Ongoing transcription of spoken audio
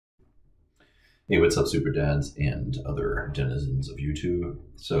Hey, what's up, Superdads and other denizens of YouTube?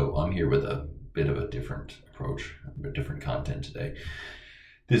 So I'm here with a bit of a different approach, a different content today.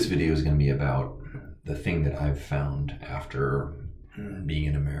 This video is going to be about the thing that I've found after being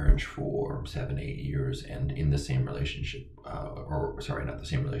in a marriage for 7-8 years and in the same relationship, not the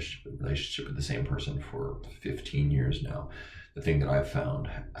same relationship with the same person for 15 years now. The thing that I've found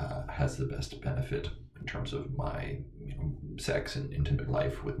has the best benefit in terms of my sex and intimate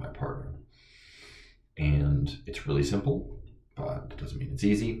life with my partner. And it's really simple, but it doesn't mean it's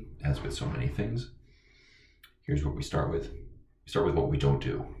easy, as with so many things. Here's what we start with. We start with what we don't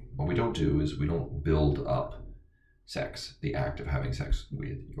do. What we don't do is we don't build up sex, the act of having sex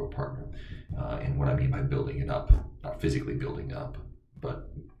with your partner. And what I mean by building it up, not physically building up,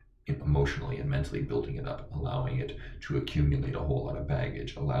 but emotionally and mentally building it up, allowing it to accumulate a whole lot of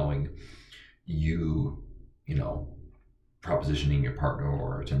baggage, allowing you, propositioning your partner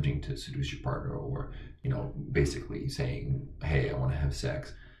or attempting to seduce your partner or, basically saying, hey, I want to have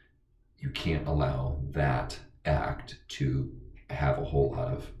sex. You can't allow that act to have a whole lot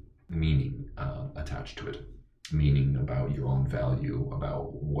of meaning attached to it. Meaning about your own value,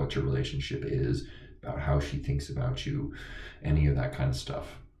 about what your relationship is, about how she thinks about you, any of that kind of stuff.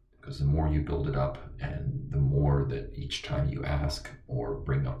 Because the more you build it up and the more that each time you ask or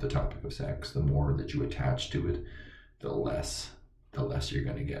bring up the topic of sex, the more that you attach to it, the less you're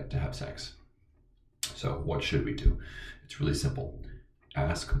going to get to have sex. So what should we do? It's really simple.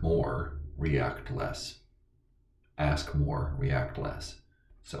 Ask more, react less. Ask more, react less.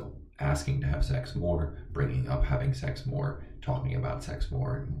 So asking to have sex more, bringing up having sex more, talking about sex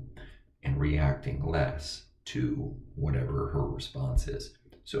more, and reacting less to whatever her response is.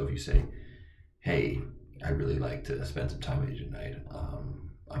 So if you say, hey, I'd really like to spend some time with you tonight.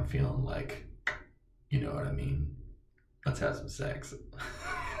 I'm feeling like, you know what I mean? Let's have some sex.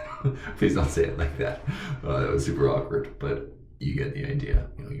 Please don't say it like that. That was super awkward, but you get the idea.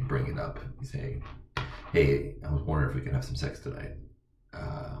 You bring it up. You say, hey, I was wondering if we could have some sex tonight.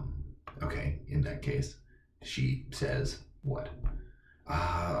 Okay, in that case, she says, what?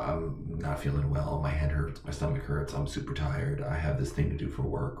 I'm not feeling well. My head hurts. My stomach hurts. I'm super tired. I have this thing to do for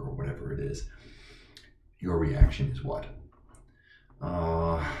work or whatever it is. Your reaction is what?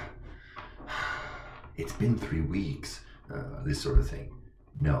 It's been 3 weeks. This sort of thing.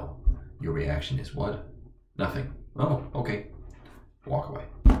 No. Your reaction is what? Nothing. Oh, okay. Walk away.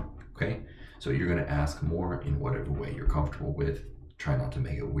 Okay? So you're going to ask more in whatever way you're comfortable with. Try not to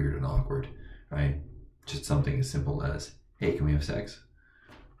make it weird and awkward, right? Just something as simple as, hey, can we have sex?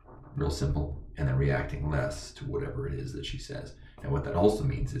 Real simple. And then reacting less to whatever it is that she says. And what that also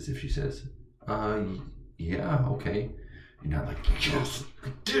means is if she says, yeah, okay. You're not like, yes, I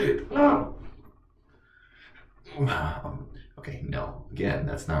did it. Oh. Okay, no. Again,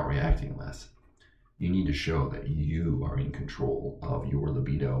 that's not reacting less. You need to show that you are in control of your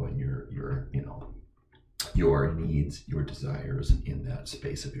libido and your needs, your desires in that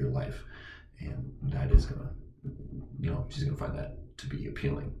space of your life. And that is gonna, she's gonna find that to be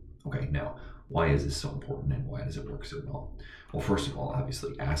appealing. Okay, now, why is this so important and why does it work so well? Well, first of all,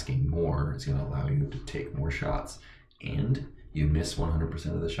 obviously, asking more is gonna allow you to take more shots, and you miss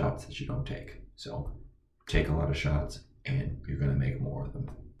 100% of the shots that you don't take. So take a lot of shots and you're gonna make more of them,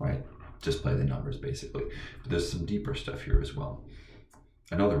 right? Just play the numbers, basically. But there's some deeper stuff here as well.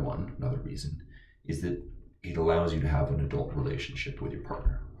 Another reason is that it allows you to have an adult relationship with your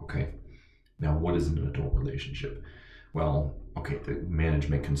partner, okay? Now, what is an adult relationship? Well, okay, the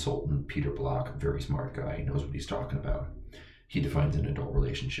management consultant, Peter Block, very smart guy, knows what he's talking about. He defines an adult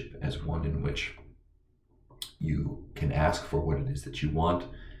relationship as one in which you can ask for what it is that you want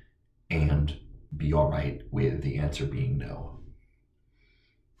and be all right with the answer being no.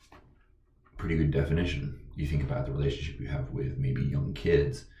 Pretty good definition. You think about the relationship you have with maybe young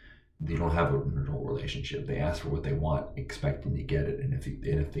kids. They don't have an adult relationship. They ask for what they want, expecting to get it. And if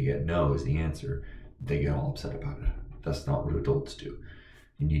they get no as the answer, they get all upset about it. That's not what adults do.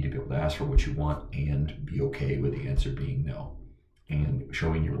 You need to be able to ask for what you want and be okay with the answer being no. And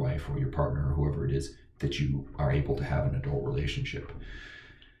showing your wife or your partner or whoever it is that you are able to have an adult relationship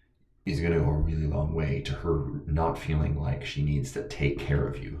is going to go a really long way to her not feeling like she needs to take care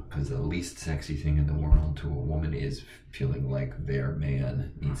of you. Because the least sexy thing in the world to a woman is feeling like their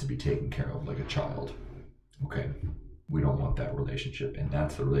man needs to be taken care of like a child. Okay? We don't want that relationship. And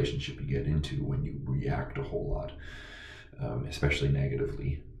that's the relationship you get into when you react a whole lot, especially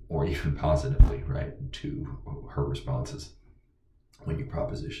negatively or even positively, right, to her responses when you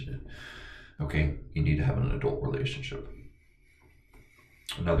proposition it. Okay? You need to have an adult relationship.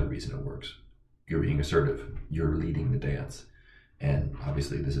 Another reason it works. You're being assertive. You're leading the dance. And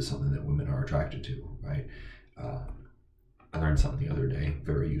obviously this is something that women are attracted to, right? I learned something the other day,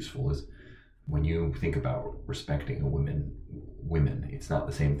 very useful, is when you think about respecting a women, it's not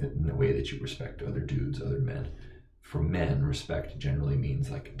the same thing in the way that you respect other dudes, other men. For men, respect generally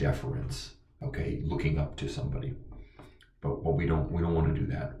means like deference, okay, looking up to somebody. But we don't want to do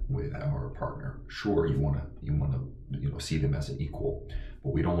that with our partner. Sure, you want to see them as an equal,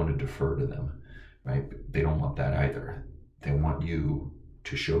 but we don't want to defer to them, right? They don't want that either. They want you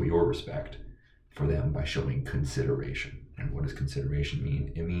to show your respect for them by showing consideration. And what does consideration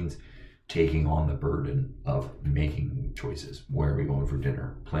mean? It means taking on the burden of making choices. Where are we going for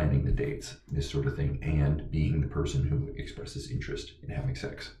dinner? Planning the dates, this sort of thing, and being the person who expresses interest in having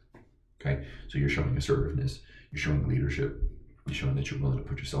sex. Okay, so you're showing assertiveness, you're showing leadership, you're showing that you're willing to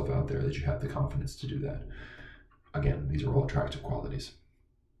put yourself out there, that you have the confidence to do that. Again, these are all attractive qualities.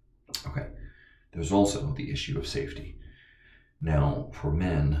 Okay, there's also the issue of safety. Now, for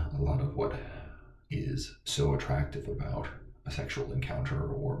men, a lot of what is so attractive about a sexual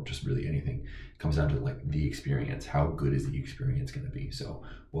encounter or just really anything comes down to like the experience. How good is the experience going to be? So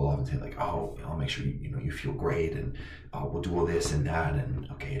we'll often say like, oh, I'll make sure you feel great, and we'll do all this and that, and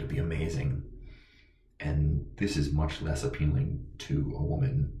okay, it'll be amazing. And this is much less appealing to a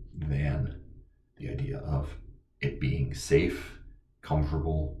woman than the idea of it being safe,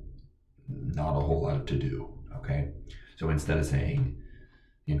 comfortable, not a whole lot to do. Okay, so instead of saying,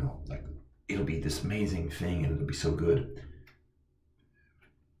 like, it'll be this amazing thing and it'll be so good,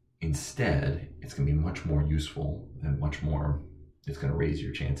 instead, it's going to be much more useful and much more, it's going to raise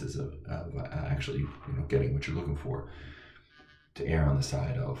your chances of actually getting what you're looking for, to err on the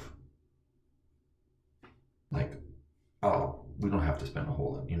side of like, oh, we don't have to spend a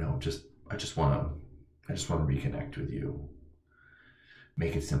whole lot, I just want to reconnect with you.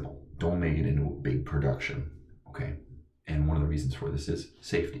 Make it simple. Don't make it into a big production, okay? And one of the reasons for this is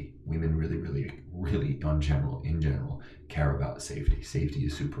safety. Women really, really, really in general, care about safety. Safety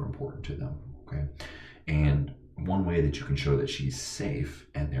is super important to them, okay? And one way that you can show that she's safe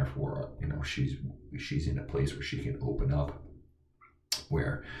and therefore, she's in a place where she can open up,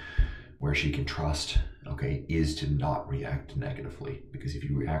 where she can trust, okay, is to not react negatively. Because if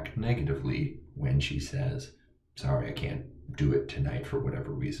you react negatively when she says, sorry, I can't do it tonight for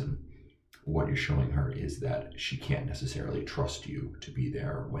whatever reason, what you're showing her is that she can't necessarily trust you to be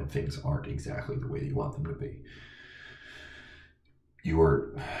there when things aren't exactly the way that you want them to be.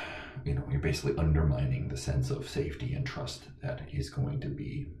 You're basically undermining the sense of safety and trust that is going to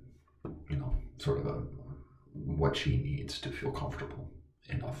be, sort of what she needs to feel comfortable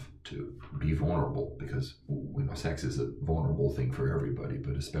enough to be vulnerable, because sex is a vulnerable thing for everybody,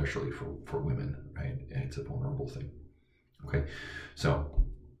 but especially for women, right? It's a vulnerable thing. Okay, so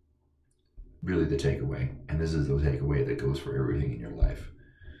really the takeaway, and this is the takeaway that goes for everything in your life: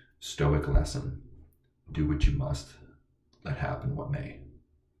 stoic lesson, do what you must, let happen what may.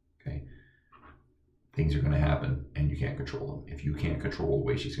 Okay, things are going to happen and you can't control them. If you can't control the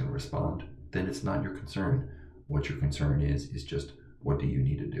way she's going to respond, then it's not your concern. What your concern is just, what do you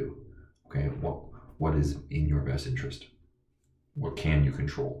need to do? Okay, what is in your best interest? What can you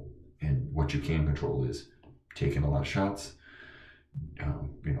control? And what you can control is taking a lot of shots,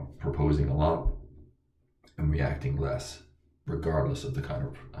 proposing a lot, and reacting less, regardless of the kind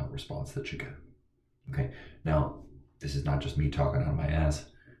of response that you get. Okay, now this is not just me talking out of my ass.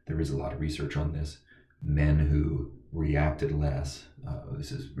 There is a lot of research on this. Men who reacted less,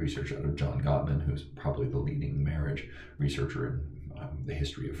 this is research out of John Gottman, who's probably the leading marriage researcher in the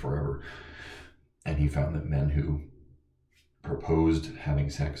history of forever. And he found that men who proposed having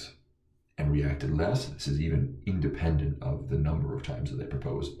sex and reacted less, this is even independent of the number of times that they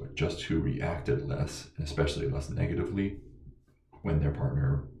proposed, but just who reacted less, and especially less negatively when their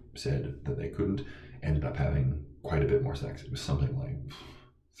partner said that they couldn't, ended up having quite a bit more sex. It was something like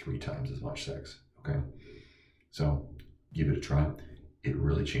 3 times as much sex. Okay, so give it a try. It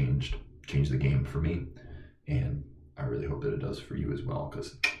really changed the game for me, and I really hope that it does for you as well,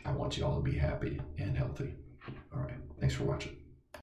 because I want you all to be happy and healthy. All right, thanks for watching.